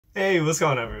Hey, what's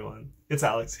going on, everyone? It's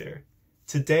Alex here.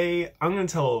 Today, I'm going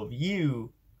to tell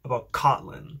you about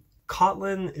Kotlin.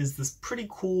 Kotlin is this pretty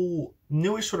cool,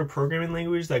 newish sort of programming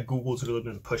language that Google's really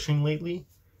been pushing lately.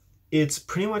 It's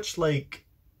pretty much like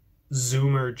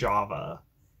Zoomer Java.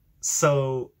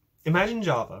 So, imagine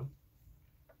Java,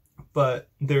 but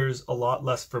there's a lot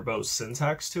less verbose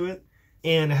syntax to it,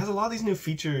 and it has a lot of these new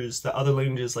features that other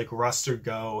languages like Rust or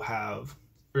Go have,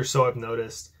 or so I've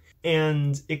noticed.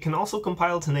 And it can also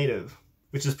compile to native,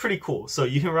 which is pretty cool. So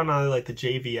you can run either like the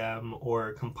JVM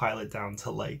or compile it down to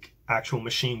like actual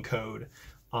machine code,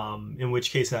 in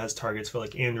which case it has targets for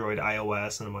like Android,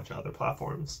 iOS, and a bunch of other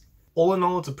platforms. All in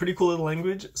all, it's a pretty cool little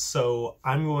language, so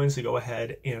I'm going to go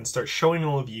ahead and start showing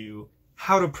all of you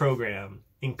how to program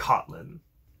in Kotlin.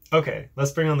 Okay,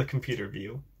 let's bring on the computer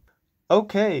view.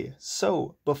 Okay,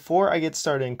 so before I get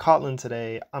started in Kotlin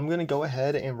today, I'm going to go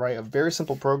ahead and write a very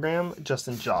simple program just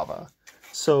in Java.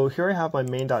 So here I have my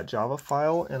main.java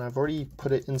file, and I've already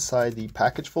put it inside the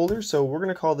package folder. So we're going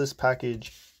to call this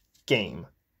package game.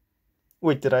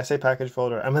 Wait, did I say package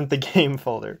folder? I meant the game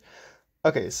folder.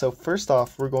 Okay, so first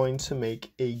off, we're going to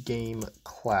make a game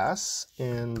class,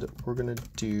 and we're going to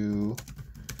do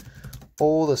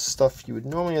all the stuff you would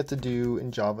normally have to do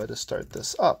in Java to start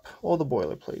this up, all the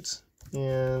boilerplates.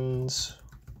 And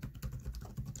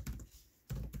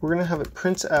we're going to have it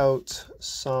print out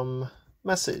some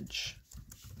message.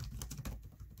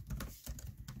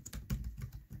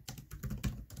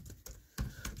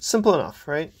 Simple enough,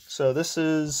 right? So this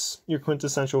is your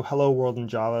quintessential hello world in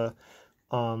Java,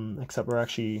 except we're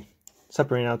actually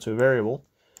separating out to a variable.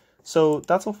 So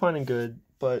that's all fine and good,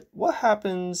 but what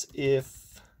happens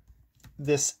if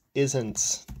this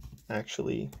isn't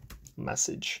actually a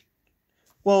message?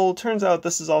 Well, it turns out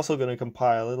this is also going to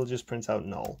compile. It'll just print out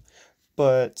null.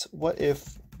 But what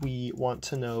if we want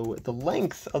to know the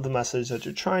length of the message that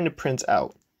you're trying to print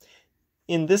out?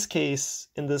 In this case,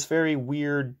 in this very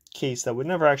weird case that would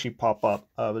never actually pop up,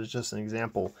 but it's just an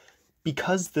example,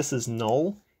 because this is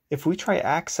null, if we try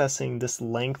accessing this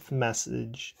length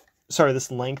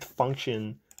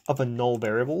function of a null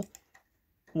variable,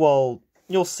 well,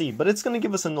 you'll see, but it's going to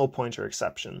give us a null pointer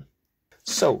exception.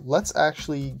 So let's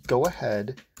actually go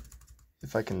ahead,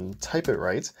 if I can type it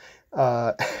right,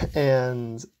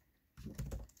 and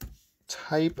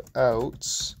type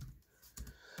out,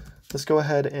 let's go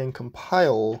ahead and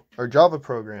compile our Java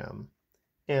program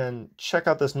and check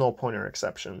out this null pointer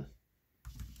exception.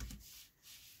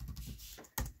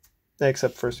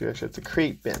 Except first we actually have to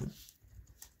create bin.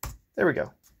 There we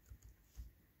go.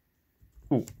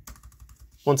 Ooh.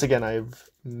 Once again, I've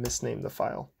misnamed the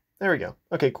file. There we go.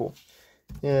 Okay, cool.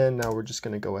 And now we're just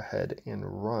going to go ahead and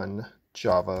run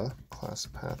Java class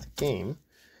path game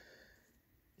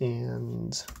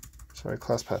and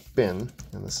class path bin,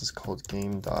 and this is called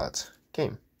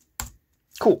game.game.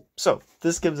 Cool. So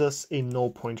this gives us a null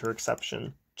pointer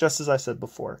exception, just as I said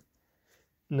before.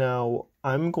 Now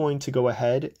I'm going to go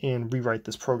ahead and rewrite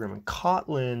this program in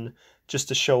Kotlin just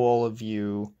to show all of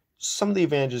you some of the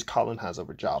advantages Kotlin has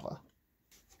over Java.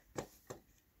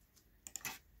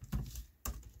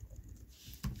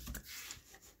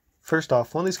 First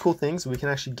off, one of these cool things, we can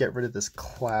actually get rid of this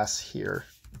class here,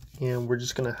 and we're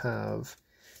just going to have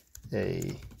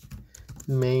a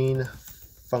main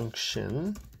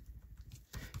function.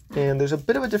 And there's a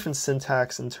bit of a different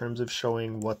syntax in terms of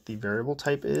showing what the variable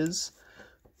type is.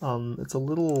 It's a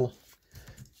little,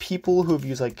 people who have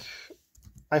used, like,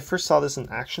 I first saw this in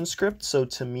ActionScript, so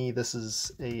to me this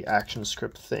is a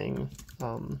ActionScript thing.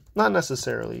 Not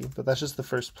necessarily, but that's just the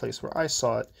first place where I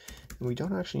saw it. And we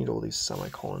don't actually need all these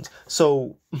semicolons.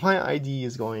 So my ID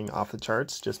is going off the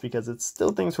charts just because it's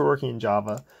still things we're working in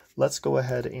Java. Let's go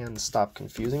ahead and stop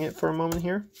confusing it for a moment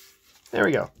here. There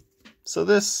we go. So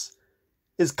this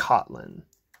is Kotlin.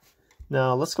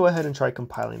 Now let's go ahead and try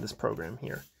compiling this program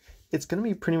here. It's going to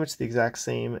be pretty much the exact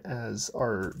same as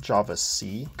our Java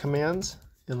C commands.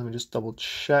 And let me just double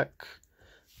check.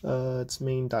 It's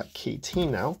main.kt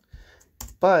now.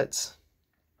 But,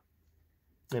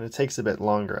 and it takes a bit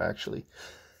longer actually.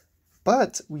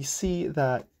 But we see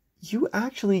that you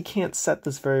actually can't set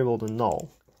this variable to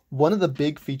null. One of the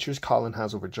big features Kotlin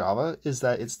has over Java is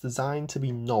that it's designed to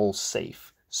be null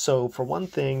safe. So for one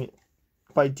thing,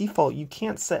 by default, you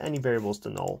can't set any variables to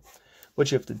null.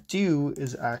 What you have to do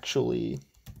is actually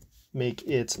make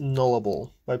it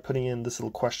nullable by putting in this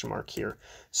little question mark here.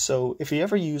 So if you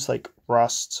ever use like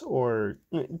Rust, or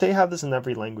they have this in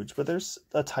every language, but there's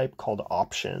a type called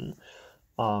option.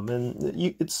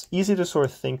 It's easy to sort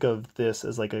of think of this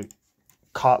as like a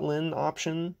Kotlin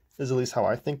option, is at least how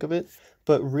I think of it,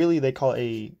 but really they call it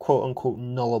a quote-unquote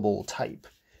nullable type.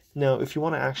 Now, if you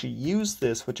want to actually use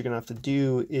this, what you're going to have to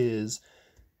do is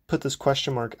put this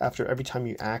question mark after every time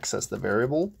you access the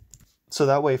variable. So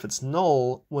that way, if it's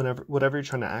null, whatever you're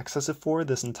trying to access it for,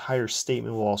 this entire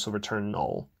statement will also return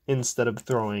null instead of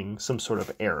throwing some sort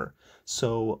of error.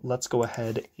 So let's go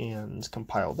ahead and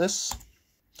compile this.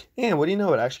 And what do you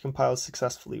know, it actually compiles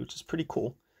successfully, which is pretty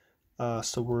cool.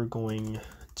 So we're going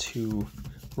to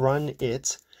run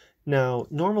it. Now,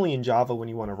 normally in Java, when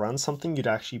you want to run something, you'd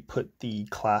actually put the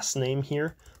class name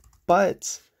here.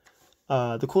 But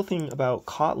the cool thing about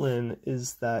Kotlin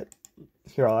is that,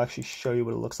 here, I'll actually show you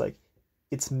what it looks like.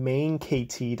 It's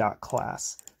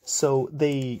main.kt.class. So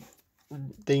they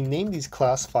name these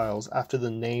class files after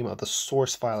the name of the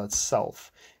source file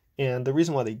itself. And the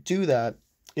reason why they do that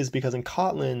is because in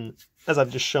Kotlin, as I've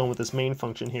just shown with this main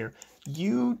function here,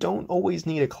 you don't always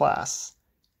need a class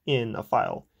in a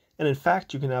file. And in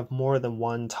fact, you can have more than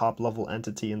one top-level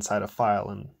entity inside a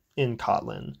file in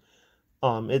Kotlin.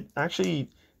 It actually,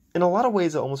 in a lot of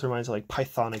ways, it almost reminds me of like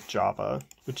Pythonic Java,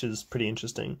 which is pretty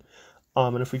interesting.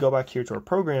 And if we go back here to our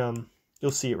program,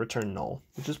 you'll see it return null,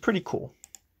 which is pretty cool.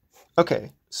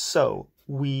 Okay, so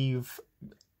I've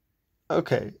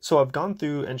gone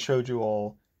through and showed you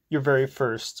all your very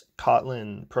first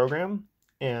Kotlin program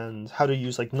and how to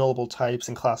use like nullable types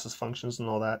and classes, functions, and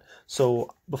all that.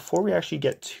 So before we actually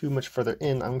get too much further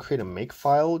in, I'm going to create a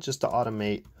makefile just to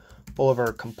automate all of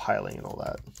our compiling and all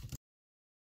that.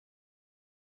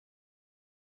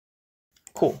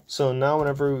 Cool. So now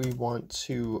whenever we want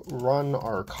to run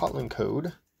our Kotlin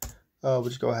code, we'll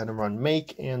just go ahead and run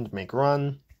make and make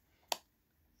run.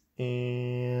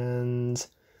 And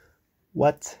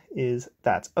what is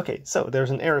that? Okay, so there's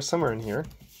an error somewhere in here.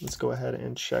 Let's go ahead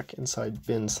and check inside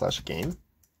bin/game.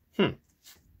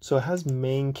 So it has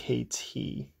main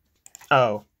KT.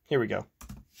 Oh, here we go.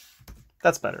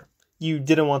 That's better. You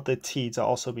didn't want the T to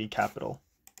also be capital.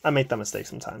 I make that mistake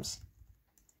sometimes.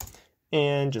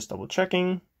 And just double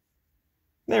checking.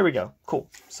 There we go. Cool.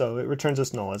 So it returns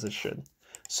us null as it should.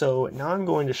 So now I'm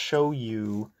going to show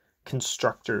you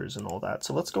constructors and all that.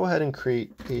 So let's go ahead and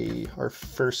create our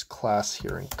first class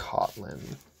here in Kotlin.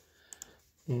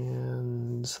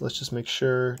 And let's just make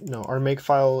sure, no, our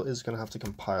makefile is going to have to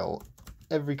compile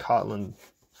every Kotlin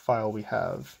file we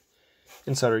have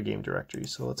inside our game directory.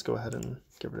 So let's go ahead and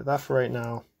get rid of that for right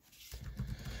now.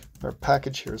 Our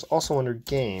package here is also under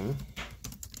game,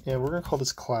 and we're going to call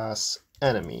this class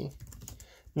enemy.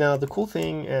 Now the cool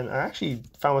thing, and I actually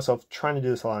found myself trying to do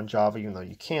this a lot in Java, even though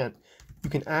you can't, you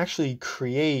can actually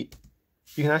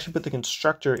put the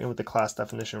constructor in with the class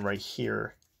definition right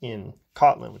here in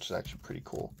Kotlin, which is actually pretty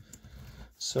cool.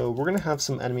 So we're going to have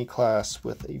some enemy class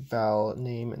with a val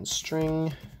name and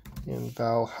string and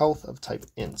val health of type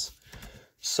int.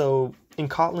 So in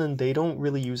Kotlin, they don't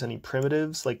really use any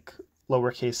primitives like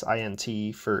lowercase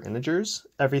int for integers.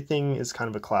 Everything is kind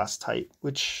of a class type,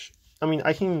 which, I mean,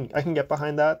 I can get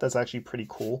behind that. That's actually pretty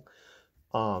cool.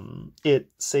 It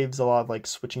saves a lot of like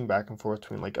switching back and forth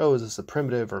between like, oh, is this a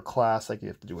primitive or class like you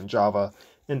have to do in Java?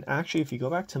 And actually, if you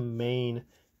go back to main,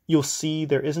 you'll see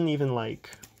there isn't even like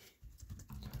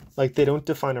they don't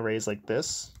define arrays like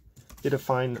this. They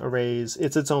define arrays,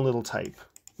 it's its own little type,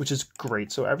 which is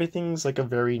great. So everything's like a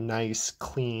very nice,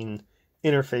 clean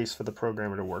interface for the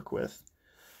programmer to work with.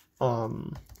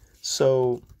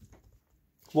 So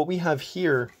what we have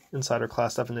here inside our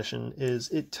class definition is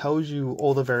it tells you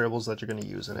all the variables that you're going to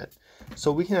use in it.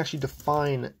 So we can actually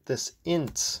define this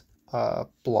int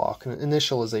block, an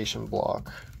initialization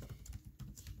block.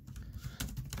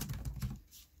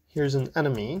 Here's an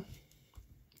enemy,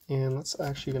 and that's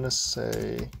actually going to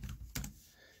say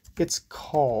it's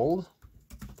called,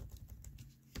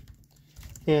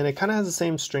 and it kind of has the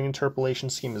same string interpolation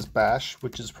scheme as bash,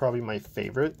 which is probably my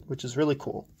favorite, which is really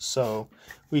cool. So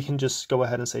we can just go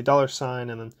ahead and say $,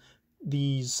 and then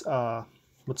these,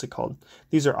 what's it called?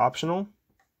 These are optional,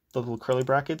 the little curly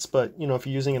brackets, but you know, if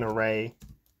you're using an array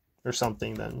or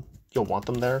something, then you'll want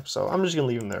them there. So I'm just gonna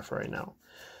leave them there for right now.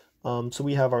 So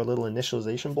we have our little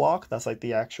initialization block. That's like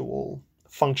the actual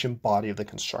function body of the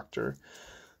constructor.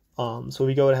 So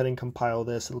we go ahead and compile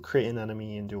this. It'll create an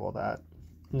enemy and do all that.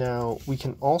 Now we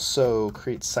can also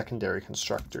create secondary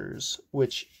constructors,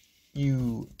 which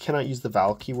you cannot use the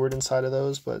val keyword inside of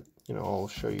those, but you know, I'll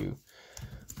show you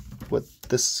what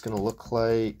this is going to look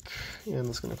like. And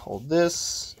it's going to call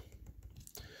this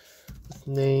with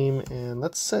name, and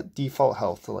let's set default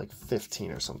health to like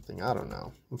 15 or something. I don't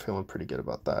know. I'm feeling pretty good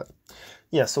about that.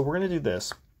 Yeah, so we're going to do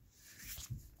this.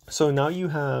 So now you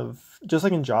have, just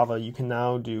like in Java, you can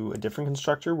now do a different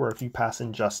constructor where if you pass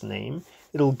in just name,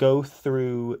 it'll go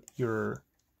through your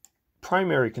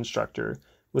primary constructor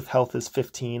with health as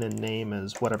 15 and name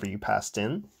as whatever you passed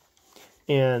in.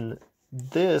 And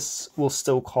this will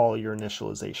still call your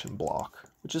initialization block,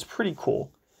 which is pretty cool.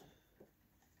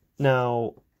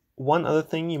 Now, one other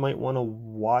thing you might want to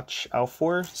watch out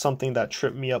for, something that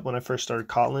tripped me up when I first started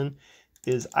Kotlin,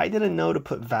 is I didn't know to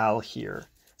put val here.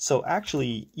 So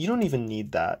actually, you don't even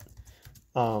need that.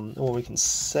 And what we can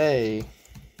say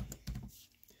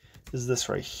is this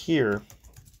right here.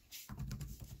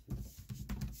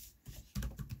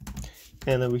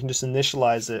 And then we can just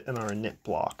initialize it in our init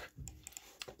block.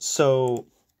 So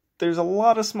there's a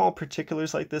lot of small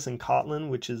particulars like this in Kotlin,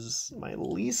 which is my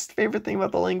least favorite thing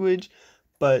about the language,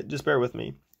 but just bear with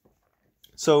me.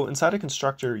 So inside a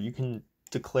constructor, you can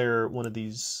declare one of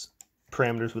these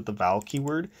parameters with the val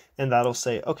keyword, and that'll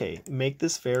say, okay, make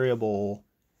this variable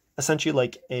essentially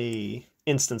like a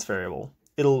instance variable.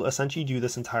 It'll essentially do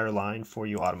this entire line for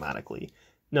you automatically.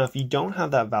 Now, if you don't have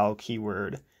that val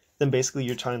keyword, then basically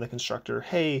you're telling the constructor,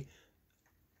 hey,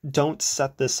 don't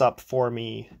set this up for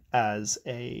me as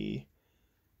a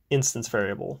instance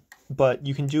variable. But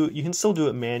you can still do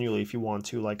it manually if you want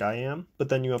to, like I am, but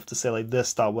then you have to say like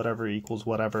this dot whatever equals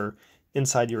whatever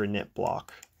inside your init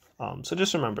block. So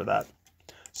just remember that.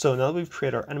 So now that we've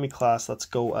created our enemy class, let's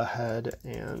go ahead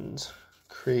and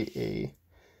create a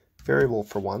variable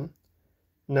for one.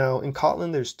 Now in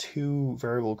Kotlin, there's two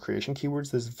variable creation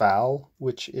keywords. There's val,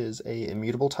 which is a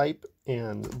immutable type,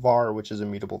 and var, which is a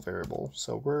mutable variable.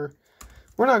 So we're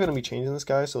not going to be changing this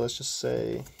guy. So let's just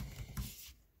say,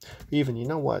 even, you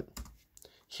know what?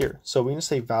 Here, so we're going to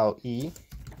say val e.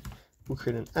 We'll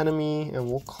create an enemy and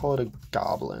we'll call it a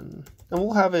goblin, and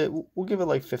we'll give it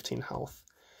like 15 health.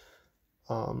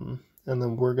 And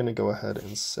then we're going to go ahead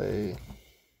and say,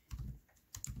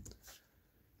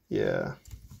 yeah.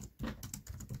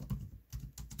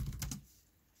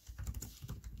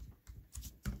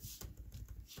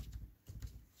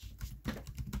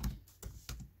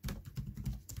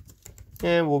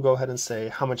 And we'll go ahead and say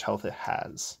how much health it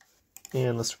has.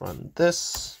 And let's run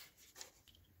this.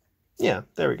 Yeah,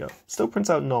 there we go. Still prints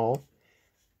out null.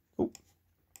 Oh.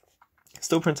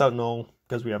 Still prints out null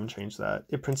because we haven't changed that.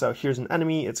 It prints out here's an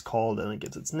enemy, it's called, and it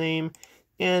gives its name.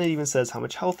 And it even says how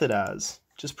much health it has,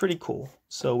 which is pretty cool.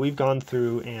 So we've gone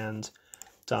through and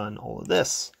done all of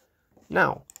this.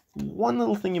 Now, one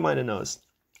little thing you might have noticed,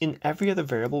 in every other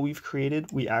variable we've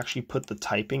created, we actually put the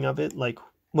typing of it, like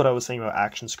what I was saying about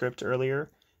ActionScript earlier,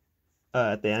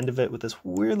 at the end of it with this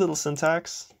weird little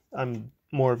syntax. I'm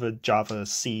more of a Java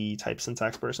C type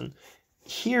syntax person.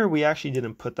 Here, we actually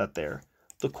didn't put that there.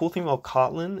 The cool thing about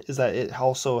Kotlin is that it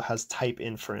also has type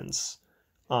inference,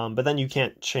 but then you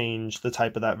can't change the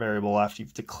type of that variable after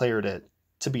you've declared it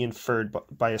to be inferred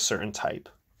by a certain type.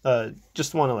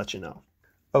 Just want to let you know.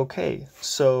 Okay,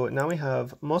 so now we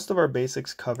have most of our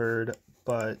basics covered,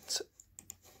 but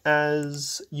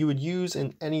as you would use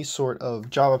in any sort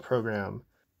of Java program,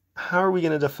 how are we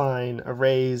going to define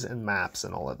arrays and maps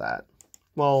and all of that?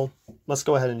 Well, let's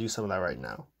go ahead and do some of that right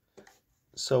now.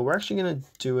 So we're actually going to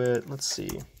do it, let's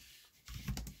see.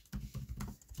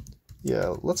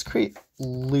 Yeah, let's create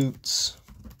loot,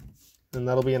 and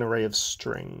that'll be an array of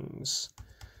strings.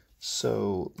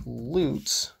 So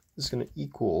loot is going to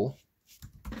equal,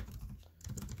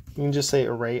 you can just say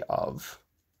array of.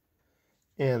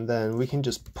 And then we can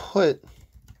just put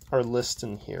our list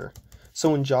in here.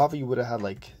 So in Java, you would have had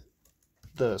like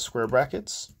the square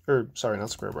brackets, or sorry,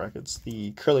 not square brackets,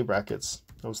 the curly brackets.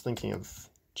 I was thinking of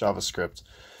JavaScript.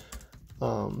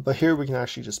 But here we can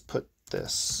actually just put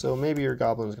this. So maybe your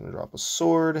goblin is going to drop a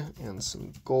sword and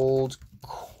some gold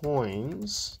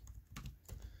coins.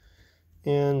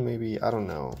 And maybe, I don't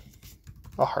know,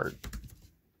 a heart.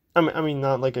 I mean,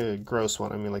 not like a gross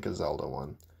one, I mean like a Zelda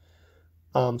one.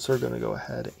 So we're going to go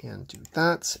ahead and do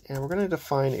that, and we're going to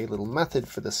define a little method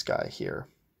for this guy here.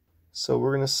 So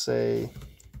we're going to say,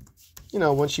 you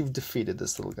know, once you've defeated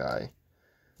this little guy,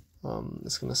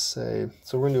 it's going to say,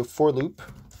 so we're going to do a for loop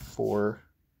for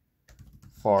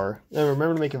var, and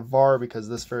remember to make it var because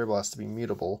this variable has to be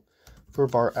mutable, for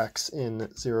var x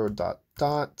in 0 dot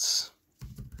dot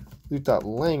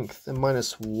loop.length and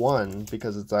 -1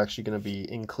 because it's actually going to be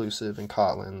inclusive in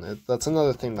Kotlin. That's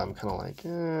another thing that I'm kind of like,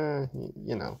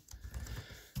 you know.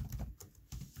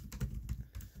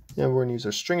 Yeah, we're going to use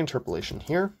our string interpolation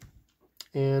here,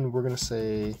 and we're going to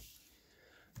say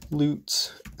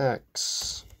loot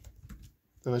x,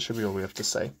 and that should be all we have to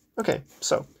say. Okay,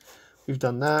 so we've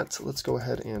done that. Let's go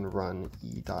ahead and run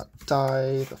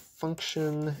e.die, the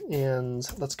function, and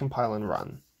let's compile and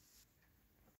run.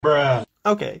 Bruh.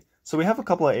 Okay. So we have a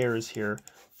couple of errors here.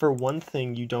 For one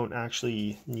thing, you don't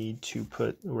actually need to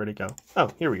put, where'd it go?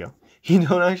 Oh, here we go. You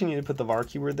don't actually need to put the var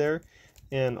keyword there.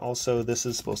 And also this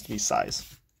is supposed to be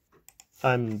size.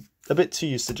 I'm a bit too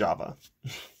used to Java.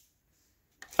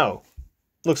 Oh,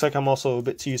 looks like I'm also a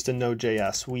bit too used to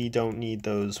Node.js. We don't need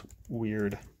those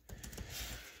weird,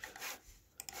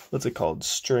 what's it called,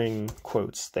 string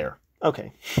quotes there.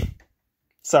 Okay.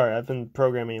 Sorry, I've been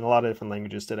programming in a lot of different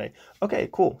languages today. Okay,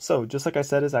 cool. So just like I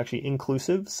said, it's actually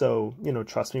inclusive. So,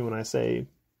 trust me when I say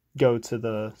go to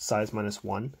the size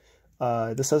 -1.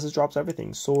 This says it drops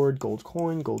everything. Sword, gold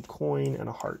coin, and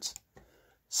a heart.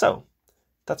 So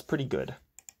that's pretty good.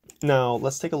 Now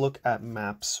let's take a look at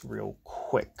maps real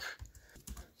quick.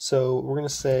 So we're going to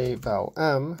say val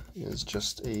m is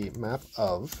just a map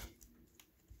of,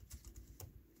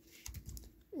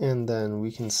 and then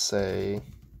we can say,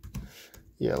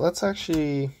 yeah, let's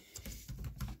actually,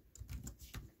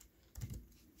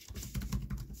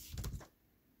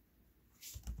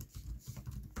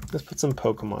 let's put some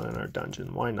Pokemon in our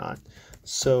dungeon. Why not?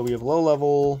 So we have low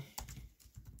level,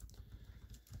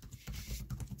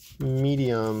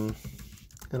 medium,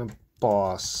 and a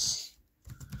boss.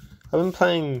 I've been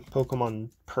playing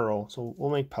Pokemon Pearl, so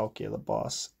we'll make Palkia the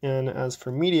boss. And as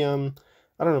for medium,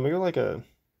 I don't know, maybe like a,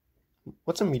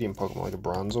 what's a medium Pokemon? Like a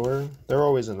Bronzor? They're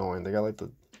always annoying. They got like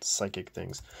the psychic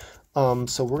things.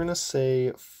 So we're gonna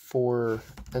say for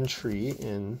entry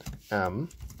in M,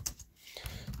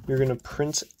 you're gonna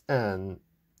print M,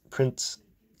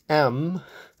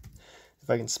 if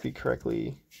I can speak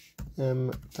correctly,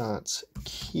 m dot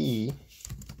key,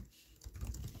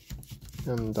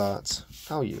 m dot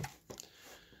value.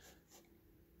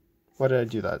 Why did I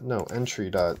do that? No, entry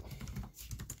dot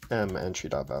m, entry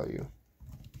dot value.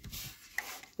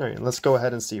 All right, let's go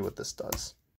ahead and see what this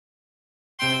does.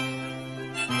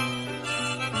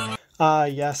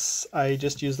 Yes, I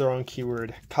just used the wrong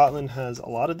keyword. Kotlin has a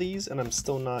lot of these, and I'm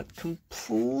still not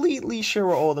completely sure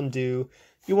what all of them do.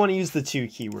 You want to use the 2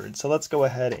 keywords, so let's go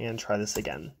ahead and try this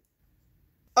again.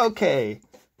 Okay,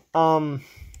 oh,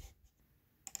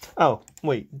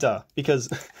 wait, duh, because,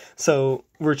 so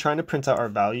we're trying to print out our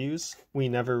values. We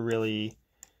never really,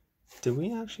 did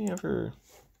we actually ever?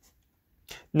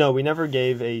 No, we never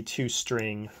gave a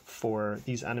toString for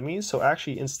these enemies. So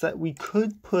actually, instead, we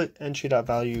could put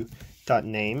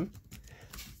entry.value.name.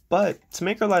 But to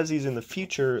make our lives easier in the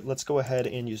future, let's go ahead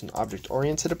and use an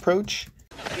object-oriented approach.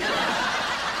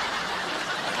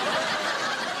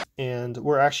 And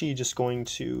we're actually just going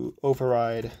to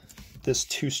override this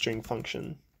toString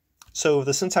function. So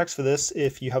the syntax for this,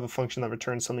 if you have a function that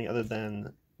returns something other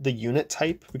than the unit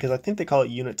type, because I think they call it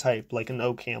unit type like in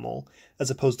OCaml as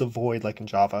opposed to void like in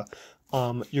Java,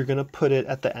 you're going to put it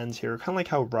at the end here, kind of like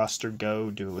how Rust or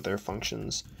Go do with their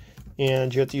functions.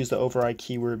 And you have to use the override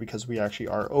keyword because we actually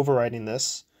are overriding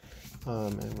this.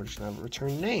 And we're just going to have a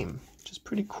return name, which is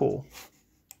pretty cool.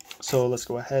 So let's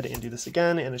go ahead and do this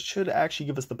again, and it should actually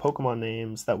give us the Pokemon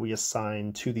names that we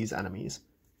assign to these enemies.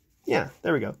 Yeah,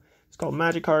 there we go. It's called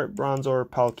Magikarp, Bronzor,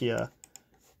 Palkia.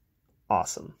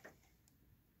 Awesome.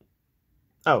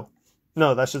 Oh,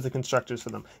 no, that's just the constructors for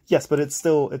them. Yes, but it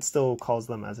still calls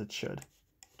them as it should,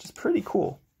 which is pretty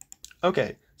cool.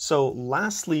 Okay, so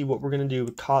lastly, what we're going to do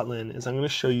with Kotlin is I'm going to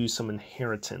show you some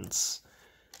inheritance.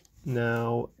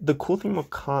 Now, the cool thing with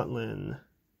Kotlin,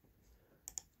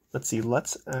 let's see,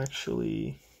 let's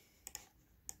actually,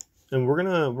 and we're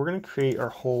gonna create our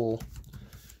whole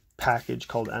package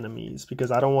called enemies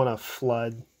because I don't want to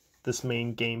flood this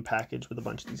main game package with a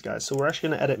bunch of these guys. So we're actually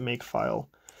going to edit makefile.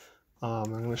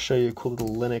 I'm going to show you cool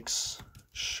little Linux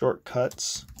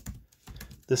shortcuts.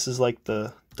 This is like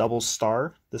the double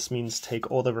star. This means take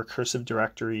all the recursive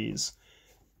directories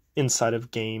inside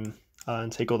of game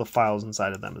and take all the files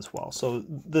inside of them as well. So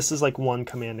this is like one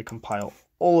command to compile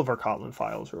all of our Kotlin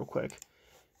files real quick.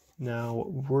 Now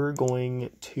we're going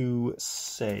to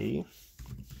say,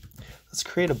 let's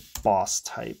create a boss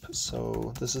type.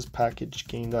 So this is package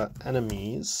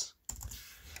game.enemies.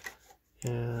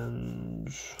 And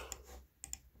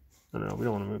no, we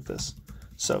don't want to move this.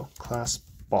 So class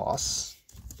boss.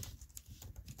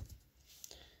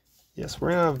 Yes,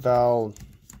 we're gonna have val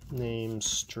name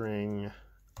string.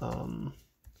 And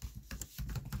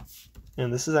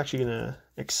this is actually gonna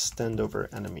extend over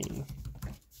enemy.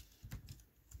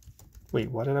 Wait,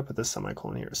 why did I put this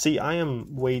semicolon here? See, I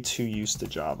am way too used to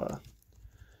Java.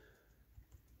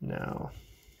 Now,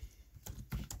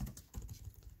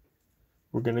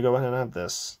 we're gonna go ahead and have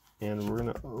this, and we're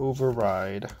gonna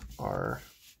override our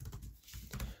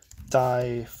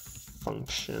die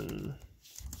function.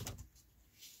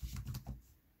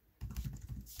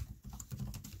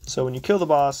 So when you kill the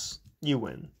boss, you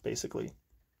win, basically.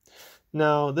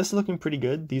 Now, this is looking pretty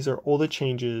good. These are all the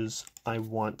changes I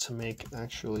want to make,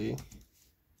 actually.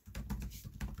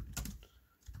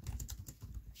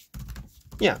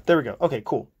 Yeah, there we go. Okay,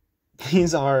 cool.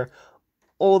 These are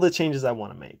all the changes I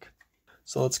want to make.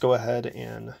 So let's go ahead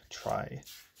and try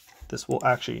this. Well,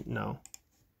 actually, no.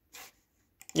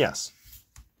 Yes.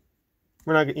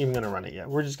 We're not even going to run it yet.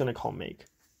 We're just going to call make.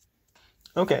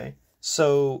 Okay,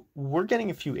 so we're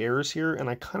getting a few errors here, and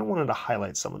I kind of wanted to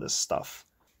highlight some of this stuff.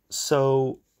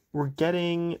 So we're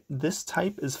getting this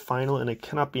type is final and it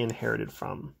cannot be inherited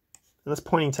from. And that's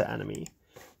pointing to enemy.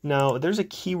 Now, there's a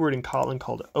keyword in Kotlin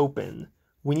called open.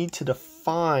 We need to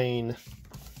define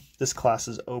this class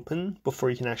as open before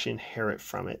you can actually inherit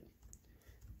from it.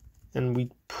 And we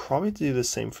probably have to do the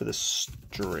same for this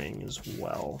string as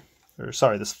well. Or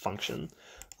sorry, this function.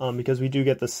 Because we do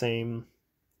get the same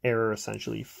error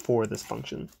essentially for this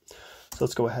function. So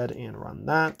let's go ahead and run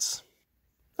that.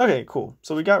 Okay, cool.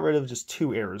 So we got rid of just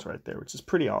 2 errors right there, which is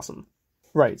pretty awesome.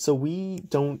 Right, so we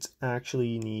don't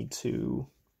actually need to,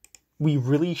 we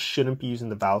really shouldn't be using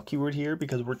the val keyword here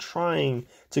because we're trying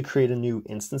to create a new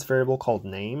instance variable called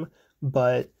name,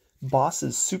 but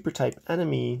boss's supertype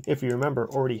enemy, if you remember,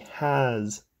 already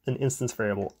has an instance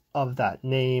variable of that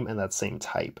name and that same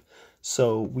type.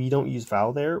 So we don't use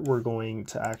val there. We're going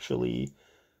to actually,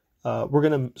 we're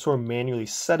going to sort of manually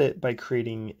set it by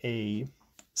creating a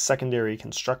secondary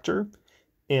constructor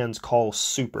and call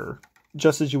super,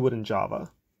 just as you would in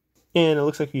Java. And it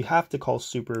looks like you have to call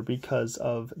super because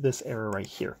of this error right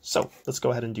here. So let's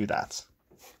go ahead and do that.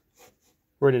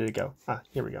 Where did it go? Ah,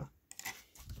 here we go.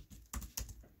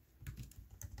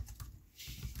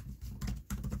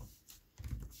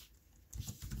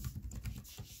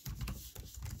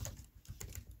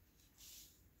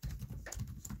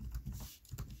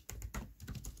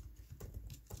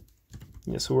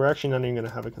 Yeah, so we're actually not even going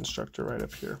to have a constructor right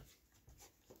up here.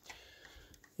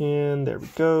 And there we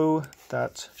go.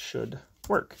 That should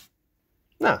work.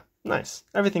 Ah, nice.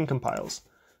 Everything compiles.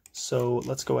 So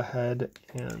let's go ahead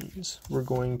and we're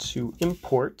going to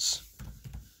import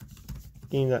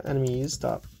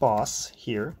game.enemies.boss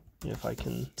here. If I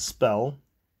can spell.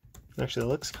 Actually, it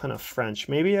looks kind of French.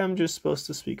 Maybe I'm just supposed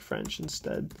to speak French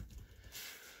instead.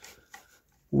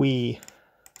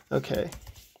 Okay.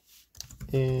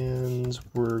 And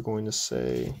we're going to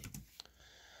say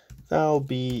val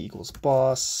b equals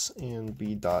boss and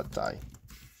b dot die.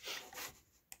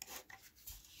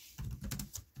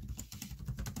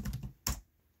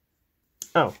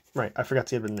 Oh, right, I forgot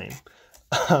to give it a name.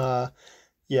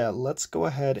 Yeah, let's go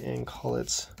ahead and call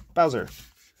it Bowser.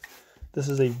 This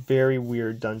is a very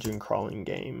weird dungeon crawling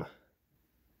game.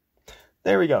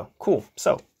 There we go, cool.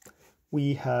 So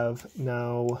we have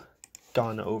now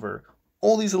gone over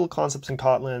all these little concepts in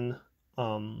Kotlin.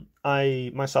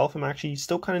 I myself am actually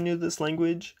still kind of new to this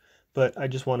language, but I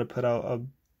just want to put out a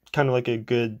kind of like a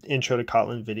good intro to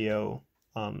Kotlin video,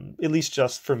 at least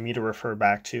just for me to refer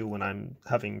back to when I'm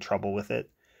having trouble with it.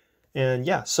 And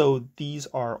yeah, so these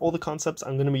are all the concepts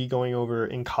I'm going to be going over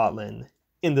in Kotlin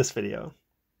in this video.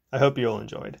 I hope you all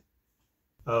enjoyed.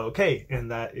 Okay,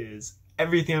 and that is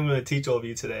everything I'm going to teach all of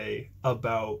you today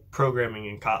about programming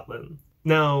in Kotlin.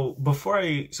 Now, before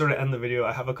I sort of end the video,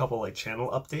 I have a couple like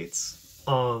channel updates.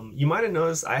 You might have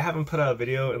noticed I haven't put out a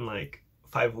video in like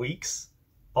 5 weeks.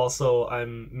 Also,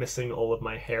 I'm missing all of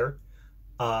my hair.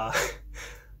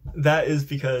 That is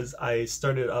because I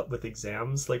started up with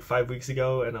exams like 5 weeks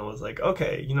ago, and I was like,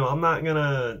 okay, you know, I'm not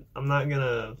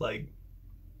gonna like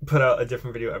put out a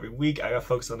different video every week. I got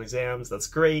focused on exams. That's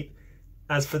great.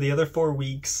 As for the other 4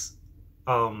 weeks,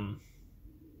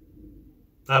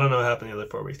 I don't know what happened the other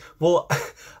 4 weeks. Well,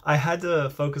 I had to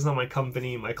focus on my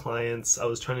company, my clients. I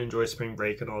was trying to enjoy spring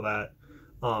break and all that.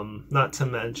 Not to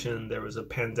mention there was a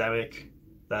pandemic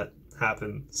that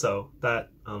happened. So that,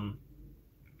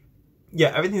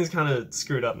 yeah, everything's kind of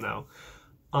screwed up now.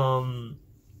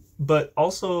 But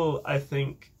also I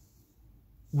think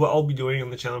what I'll be doing on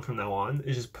the channel from now on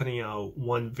is just putting out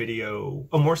one video,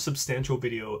 a more substantial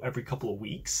video every couple of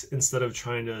weeks instead of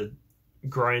trying to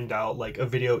grind out like a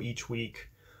video each week.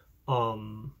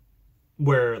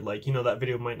 Where like, you know, that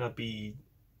video might not be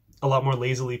a lot more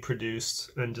lazily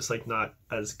produced and just like not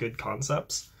as good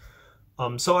concepts.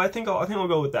 So I think I'll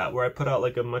go with that, where I put out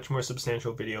like a much more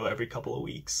substantial video every couple of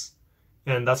weeks.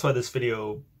 And that's why this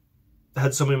video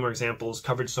had so many more examples,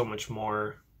 covered so much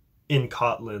more in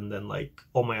Kotlin than like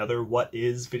all my other what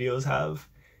is videos have,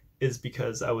 is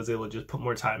because I was able to just put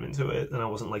more time into it and I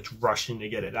wasn't like rushing to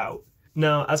get it out.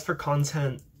 Now, as for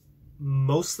content,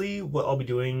 mostly what I'll be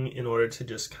doing in order to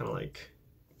just kind of like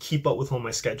keep up with all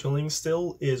my scheduling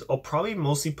still is I'll probably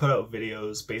mostly put out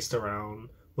videos based around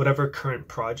whatever current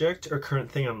project or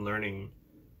current thing I'm learning,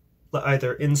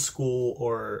 either in school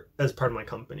or as part of my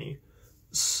company.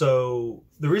 So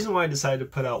the reason why I decided to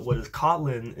put out what is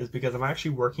Kotlin is because I'm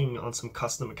actually working on some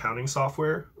custom accounting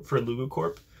software for Lugo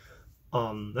Corp.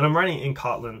 And I'm writing in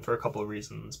Kotlin for a couple of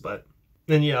reasons, but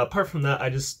then yeah, apart from that,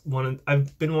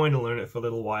 I've been wanting to learn it for a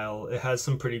little while. It has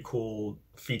some pretty cool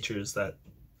features that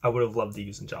I would have loved to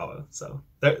use in Java. So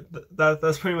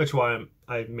that's pretty much why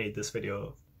I made this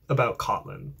video about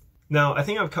Kotlin. Now, I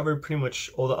think I've covered pretty much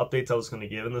all the updates I was going to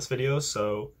give in this video,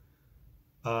 so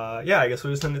yeah, I guess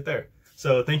we'll just end it there.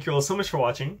 So thank you all so much for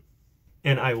watching,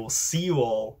 and I will see you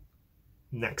all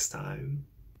next time.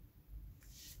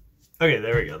 Okay,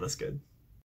 there we go, that's good.